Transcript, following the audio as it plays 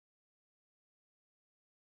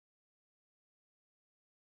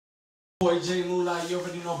Boy J Mula, you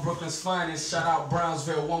already know Brooklyn's finest. Shout out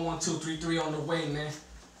Brownsville, 11233 on the way, man.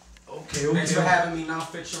 Okay. Thanks for having me,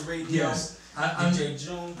 Nonfiction Radio. Yes. DJ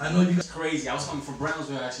June. I know you guys. Crazy. I was coming from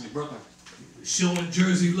Brownsville, actually, Brooklyn. Showing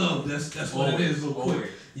Jersey love. That's what it is, real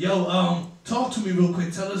quick. Yo, talk to me real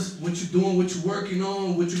quick. Tell us what you're doing, what you're working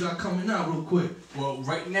on, what you got coming out, real quick. Well,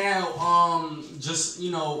 right now, just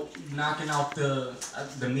knocking out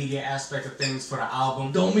the media aspect of things for the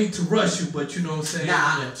album. Don't mean to rush you, but you know what I'm saying.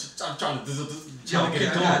 Nah, I'm trying to get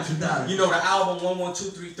it going. You know, the album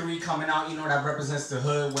 11233 coming out. You know, that represents the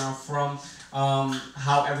hood where I'm from.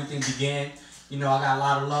 How everything began. You know, I got a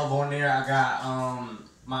lot of love on there. I got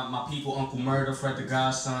my people, Uncle Murder, Fred the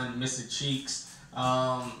Godson, Mr. Cheeks.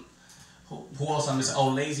 Who else I miss? Oh,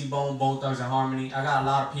 Lazy Bone, Bone Thugs and Harmony. I got a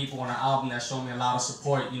lot of people on the album that show me a lot of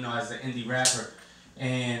support, you know, as an indie rapper.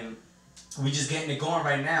 And we just getting it going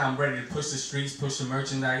right now. I'm ready to push the streets, push the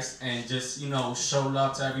merchandise, and just, show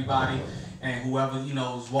love to everybody. And whoever,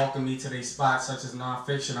 is walking me to their spots, such as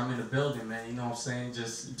Nonfiction, I'm in the building, man. You know what I'm saying?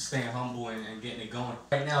 Just staying humble and getting it going.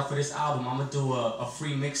 Right now, for this album, I'm going to do a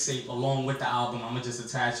free mixtape along with the album. I'm going to just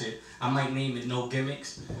attach it. I might name it No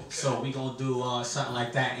Gimmicks. Okay. So we going to do something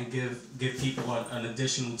like that and give people an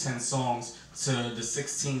additional 10 songs to the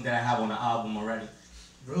 16 that I have on the album already.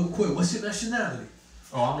 Real quick, what's your nationality?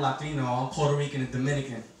 Oh, I'm Latino. I'm Puerto Rican and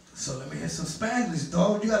Dominican. So let me hear some Spanglish,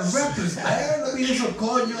 dog. You gotta rap this, man. Let me hear some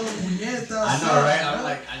coño, puñetas. I know, right? I'm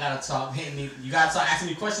like, I gotta talk, hitting me. You gotta start asking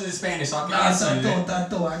me questions in Spanish so I can answer you.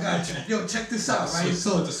 Tato, I got you. Yo, check this out, right?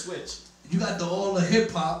 So the switch. You got all the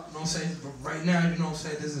hip hop, you know what I'm saying? Right now, you know what I'm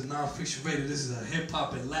saying? This is Nonfiction Radio. This is a hip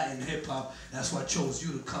hop and Latin hip hop. That's why I chose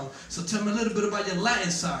you to come. So tell me a little bit about your Latin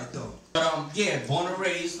side, though. But yeah, born and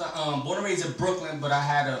raised in Brooklyn, but I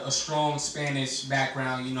had a strong Spanish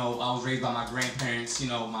background. You know, I was raised by my grandparents. You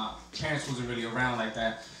know, my parents wasn't really around like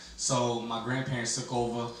that, so my grandparents took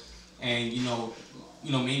over, and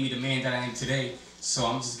made me the man that I am today. So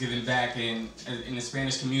I'm just giving back in the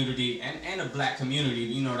Spanish community and the black community.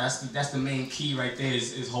 You know, that's the main key right there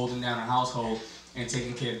is holding down a household and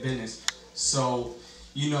taking care of business. So,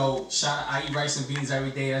 I eat rice and beans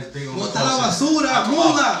every day. That's big on the culture. I'm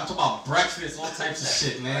talking about breakfast, all types of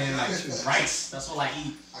shit, man. Like rice, that's all I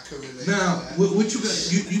eat. Now, what you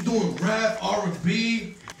got? You doing rap,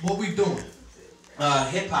 R&B? What we doing?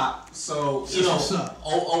 Hip hop. So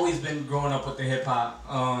always been growing up with the hip hop.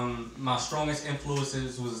 My strongest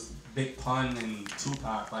influences was Big Pun and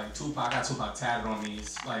Tupac. Like I got Tupac tatted on me.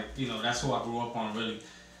 It's like that's who I grew up on really,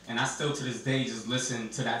 and I still to this day just listen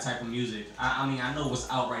to that type of music. I mean I know what's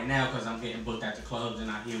out right now because I'm getting booked at the clubs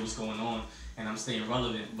and I hear what's going on and I'm staying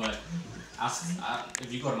relevant. But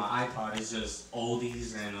if you go to my iPod, it's just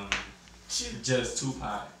oldies and just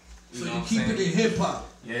Tupac. So you keep it in hip hop.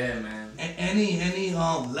 Yeah, man. Any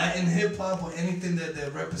Latin hip hop or anything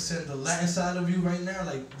that represent the Latin side of you right now?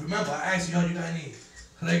 Like remember I asked you, you got any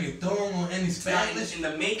reggaeton or any Spanish? In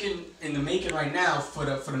the making right now for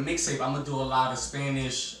the mixtape, I'm gonna do a lot of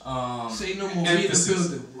Spanish Say no more.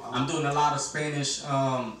 emphasis. I'm doing a lot of Spanish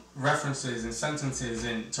references and sentences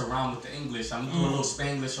and to rhyme with the English. I'm gonna do a little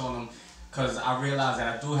Spanglish on them because I realize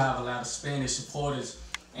that I do have a lot of Spanish supporters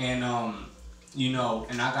and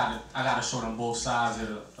and I gotta show them both sides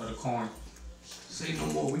of the coin. Say no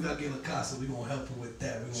more. We gotta get La Casa. We gonna help you with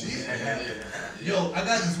that. Yo, I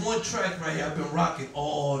got this one track right here. I've been rocking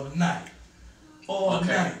all night. All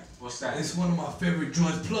night. What's that? It's one of my favorite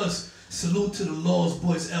joints. Plus, salute to the Lost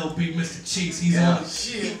Boys LB, Mr. Cheeks.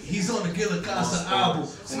 He's on the Get La Casa album.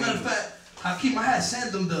 As a matter of fact, I had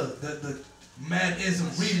sent them the Mad-ism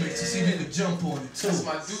remix to see if you could jump on it too. That's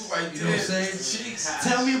my dude right there. You know what I'm saying? Cheeks.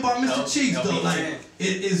 Tell me about Mr. Cheeks though. Like,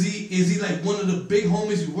 is he like one of the big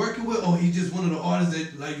homies you working with, or he just one of the artists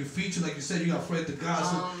that like you feature? Like you said, you got Fred the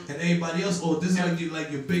Godson and everybody else, or this is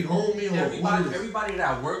like your big homie, or everybody that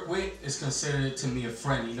I work with is considered to me a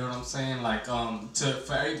friend. You know what I'm saying? Like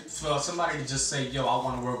for somebody to just say, yo, I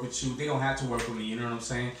want to work with you, they don't have to work with me. You know what I'm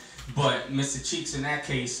saying? But Mr. Cheeks in that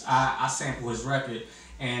case, I sample his record.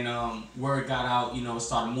 And word got out, it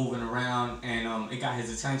started moving around, and it got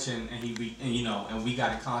his attention, and we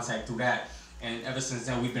got in contact through that. And ever since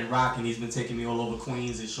then, we've been rocking. He's been taking me all over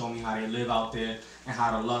Queens and showing me how they live out there, and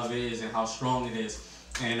how the love is, and how strong it is.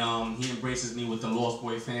 And he embraces me with the Lost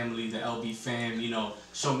Boy family, the LB fam.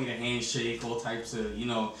 Show me the handshake, all types of, He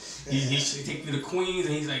take me to Queens,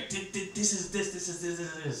 and he's like, this is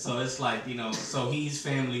this. So it's like, so he's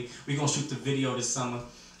family. We gonna shoot the video this summer,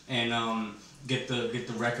 and get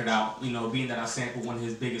the record out. Being that I sampled one of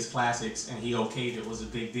his biggest classics and he okayed it was a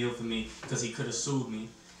big deal for me because he could have sued me,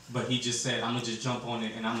 but he just said I'm gonna just jump on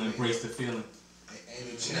it and I'm gonna embrace the feeling.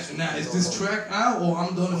 Now, is this track out or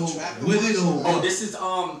I'm gonna go with it or? Oh, this is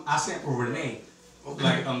I sampled Renee. Okay.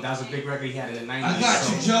 Like that was a big record he had in the 90s. I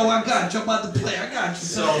got you, Joe. I got you. I'm about to play. I got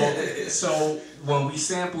you. So when we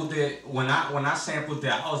sampled it, when I sampled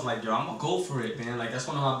it, I was like, yo, I'm gonna go for it, man. Like that's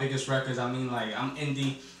one of my biggest records. I mean, like I'm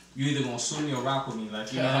indie. You either gonna sue me or rock with me,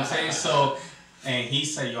 like you know what I'm saying. So, and he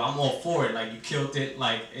said, yo, I'm all for it. Like you killed it.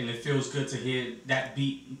 Like and it feels good to hear that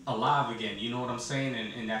beat alive again. You know what I'm saying?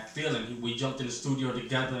 And that feeling. We jumped in the studio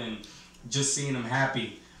together and just seeing him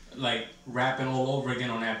happy. Like rapping all over again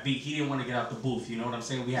on that beat. He didn't want to get out the booth, you know what I'm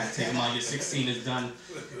saying? We had to take him out. Your 16 is done,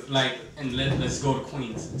 like, and let's go to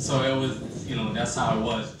Queens. So it was, you know, that's how it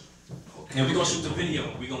was. And we gonna shoot the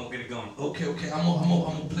video. We gonna get it going. Okay. I'm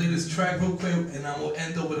gonna play this track real quick, and I'm gonna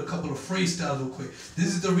end up with a couple of freestyles real quick. This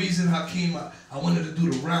is the reason, Hakeem, I wanted to do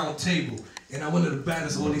the round table, and I wanted to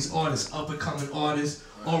balance all these artists, up and coming artists,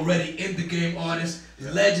 already in the game artists,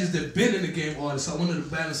 legends that been in the game artists. So I wanted to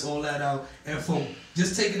balance all that out, and from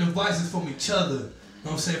just taking advices from each other, you know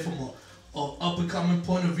what I'm saying, from a up and coming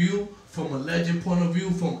point of view, from a legend point of view,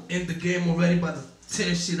 from in the game already about to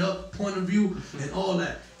tear shit up point of view, and all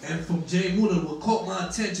that. And from Jay Mula, what caught my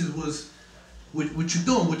attention was what you're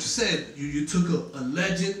doing, what you said. You took a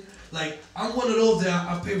legend. Like, I'm one of those that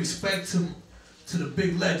I pay respect to the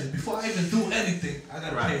big legends. Before I even do anything, I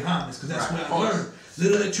gotta pay homage, because that's where I learned.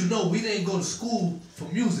 Little that you know, we didn't go to school for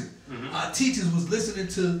music. Our teachers was listening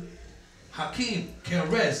to Hakeem,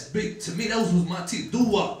 KRS, big. To me, those was my teachers.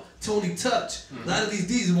 Doo-Wop, Tony Touch. A lot of these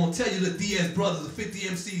DJs won't tell you the Diaz Brothers, the 50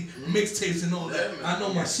 MC mixtapes and all that. I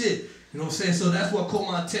know my shit. You know what I'm saying? So that's what caught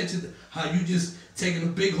my attention, how you just taking a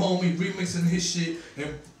big homie, remixing his shit,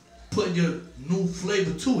 and putting your new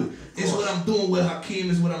flavor to it. It's what I'm doing with Hakeem,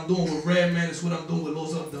 it's what I'm doing with Redman, it's what I'm doing with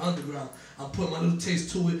Los Up the Underground. I'm putting my little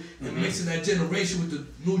taste to it and mixing that generation with the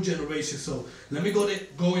new generation. So let me go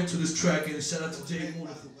into this track, and shout out to Jay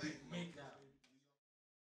Mula for making that.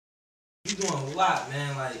 You doing a lot,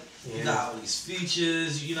 man. Like, you got all these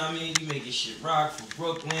features, you know what I mean? You making shit rock from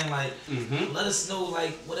Brooklyn. Like, let us know,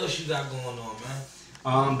 like, what else you got going on,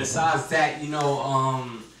 man. Besides that, you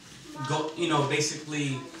know,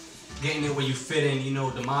 basically getting it where you fit in. You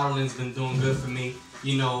know, the modeling's been doing good for me.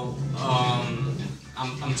 You know,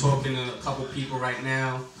 I'm talking to a couple people right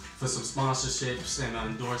now for some sponsorships and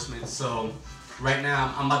endorsements. So right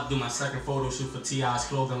now, I'm about to do my second photo shoot for T.I.'s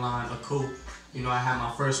clothing line, A Coup. You know, I had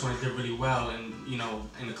my first one, it did really well, and you know,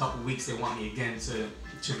 in a couple weeks they want me again to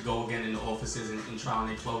go again in the offices and try on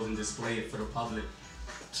their clothes and display it for the public.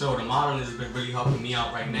 So the modeling has been really helping me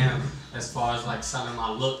out right now as far as like selling my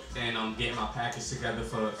look and getting my package together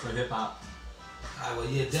for hip hop. Alright, well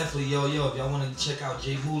yeah, definitely, yo, if y'all want to check out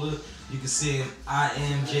Jay Mula, you can see him, I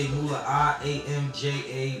am Jay Mula,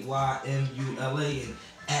 IAMJAYMULA, and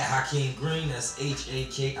at Hakeem Green, that's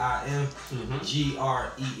HAKIMGREENN.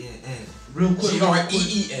 Real quick,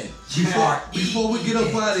 GREEN. Before we get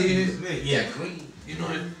up out of here, yeah, Green. You know,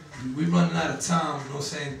 we running out of time. You know what I'm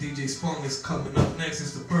saying? DJ Spunk is coming up next.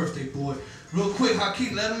 It's the birthday boy. Real quick,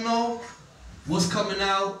 Hakeem, let them know what's coming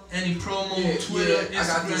out. Any promo, Twitter, Instagram, I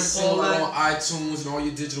got this all single that. on iTunes and all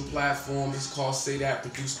your digital platforms. It's called Say That,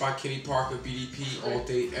 produced by Kenny Parker, BDP, all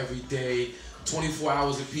day, every day. 24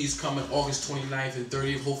 hours apiece, coming August 29th and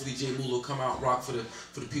 30th. Hopefully Jay Mula will come out rock for the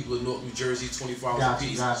people of Newark, New Jersey. 24 hours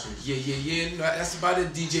apiece. Yeah. That's about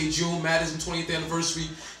it. DJ June, Madison 20th anniversary.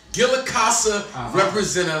 Gilla Casa,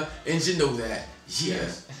 representer, and you know that.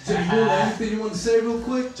 Yeah. Jay Mula, anything you want to say real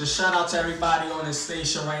quick? Just shout out to everybody on this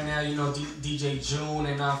station right now. You know, DJ June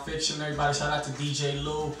and Nonfiction. Everybody, shout out to DJ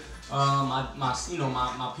Lou.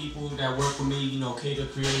 My people that work with me. You know, K the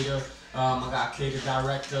creator. I got K the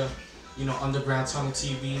director. You know, Underground Tunnel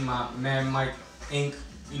TV. My man Mike Inc.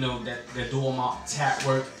 You know that do all my tap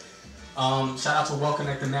work. Shout out to Well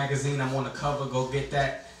Connected Magazine. I'm on the cover. Go get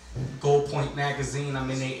that. Gold Point Magazine.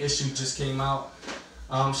 I'm in their issue. Just came out.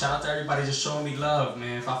 Shout out to everybody just showing me love,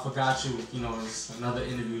 man. If I forgot you, you know, it's another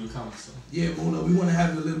interview to come. So. Yeah, Mula, we want to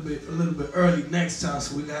have it a little bit early next time,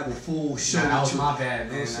 so we can have a full show. Nah, that was my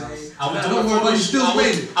bad, man. I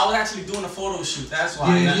was actually doing a photo shoot. That's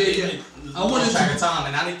why. Yeah. I wanted track of time,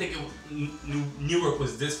 and I didn't think Newark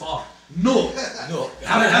was this far. No. It's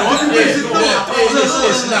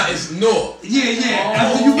not. It's Newark. Yeah.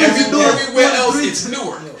 After you visit Newark, everywhere else, it's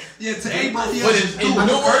Newark. Yeah, to everybody But else, in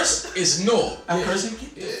Newark, it's Newark. I'm cursing.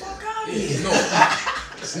 Get the fuck out of here.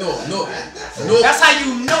 It's Newark. That's how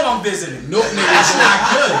you know I'm visiting. Newark niggas. That's not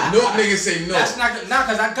good. Newark niggas say no. That's not good. Nah,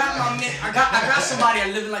 cause I got my man. I got somebody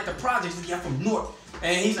that live in like the projects. Like, yeah, I'm from Newark,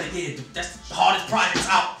 and he's like, yeah, dude, that's the hardest projects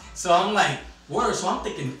out. So I'm like, Word, so I'm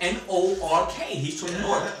thinking N-O-R-K. He's from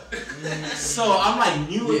Newark. So I'm like,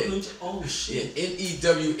 Newark, New Jersey. Oh, shit. Yeah,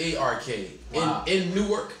 N-E-W-A-R-K. Wow. In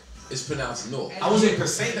Newark, it's pronounced Newark. I was in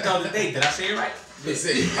Passaic the other day. Did I say it right?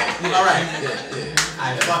 Passaic. All right.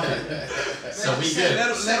 I fuck it. So we good.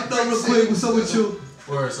 Let them know real quick. What's up with you?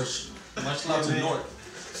 Word, so much love to Newark.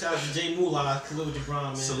 Shout out to J Mula, Khalil Gibran,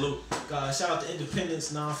 man. Salute. Shout out to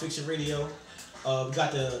Independence Non-Fiction Radio. We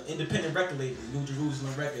got the independent record label, New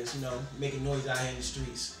Jerusalem Records, you know, making noise out here in the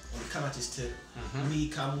streets on the conscious tip. Me,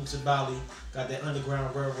 Kamu Sabali, got that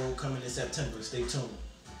Underground Railroad coming in September. Stay tuned.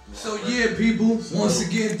 So yeah, people, once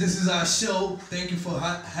again, this is our show. Thank you for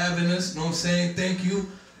having us, you know what I'm saying? Thank you,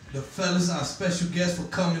 the fellas, our special guests, for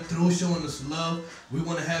coming through, showing us love. We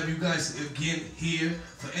want to have you guys again here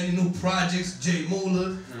for any new projects, J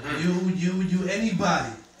Mula, you,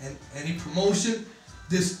 anybody, and any promotion,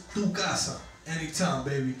 this tu casa. Anytime,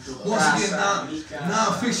 baby. Once again,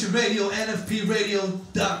 Non-Fiction Radio,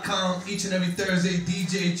 NFPradio.com, each and every Thursday,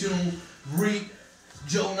 DJ June, Reek,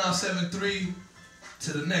 Joe Now 73.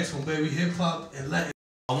 To the next one, baby. Hip hop and Latin.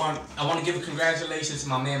 I want to give a congratulations to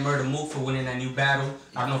my man Murder Mook for winning that new battle.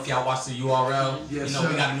 I don't know if y'all watched the URL. Yes, you know,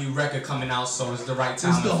 we got a new record coming out, so it's the right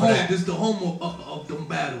time for that. This is the home of them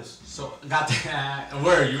battles. So got that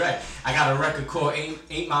word, you're right. I got a record called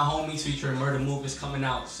Ain't My Homies featuring Murder Mook is coming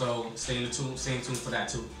out, so stay tuned for that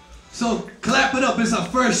too. So clap it up, it's our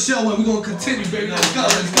first show and we're gonna continue, baby. Let's go,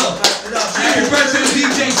 let's go. Happy birthday to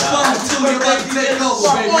DJ Spun too. You're about to take over,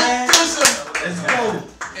 baby. Let's go.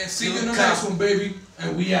 And see you in the next one, baby.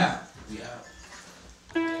 And we out. We out.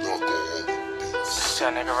 That's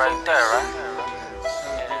that nigga right there, right?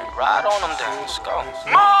 Yeah, ride on them then. Let's go.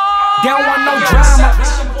 They don't want no drama.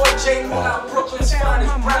 It's your boy J Mula, Brooklyn's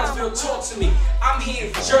finest, Brownsville. Talk to me. I'm here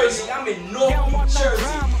in Jersey. I'm in North New Jersey.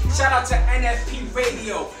 Shout out to NFP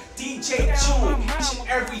Radio. DJ June, each and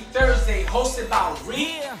every Thursday, hosted by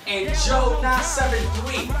Reek and Joe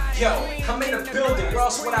 973. Yo, come in the building, where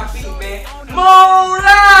else would I be, man?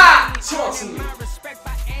 Mula! Talk to me.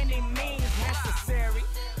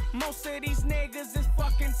 Most of these niggas is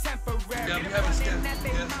fucking temporary. Yeah, we haven't stepped.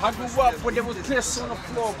 I grew up when there was piss on the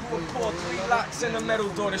floor. Grew up poor, 3 locks in the middle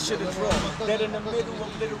door. The shit is raw. Dead in the middle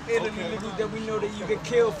of Little Italy. Little that we know that you get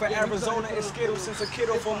killed for Arizona and Skittles. Since a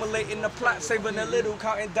kiddo formulating the plot, saving a little,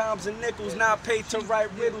 counting dimes and nickels. Now paid to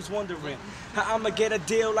write riddles, wondering how I'ma get a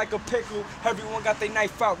deal like a pickle. Everyone got their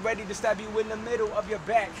knife out, ready to stab you in the middle of your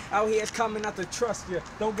back. Out here it's coming out to trust you.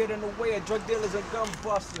 Don't get in the way of drug dealers and gun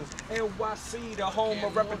busters. NYC, the home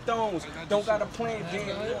of reppin' thrones. Don't got a plan, damn,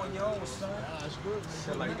 you on your own, son.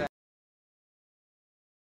 Shit like that.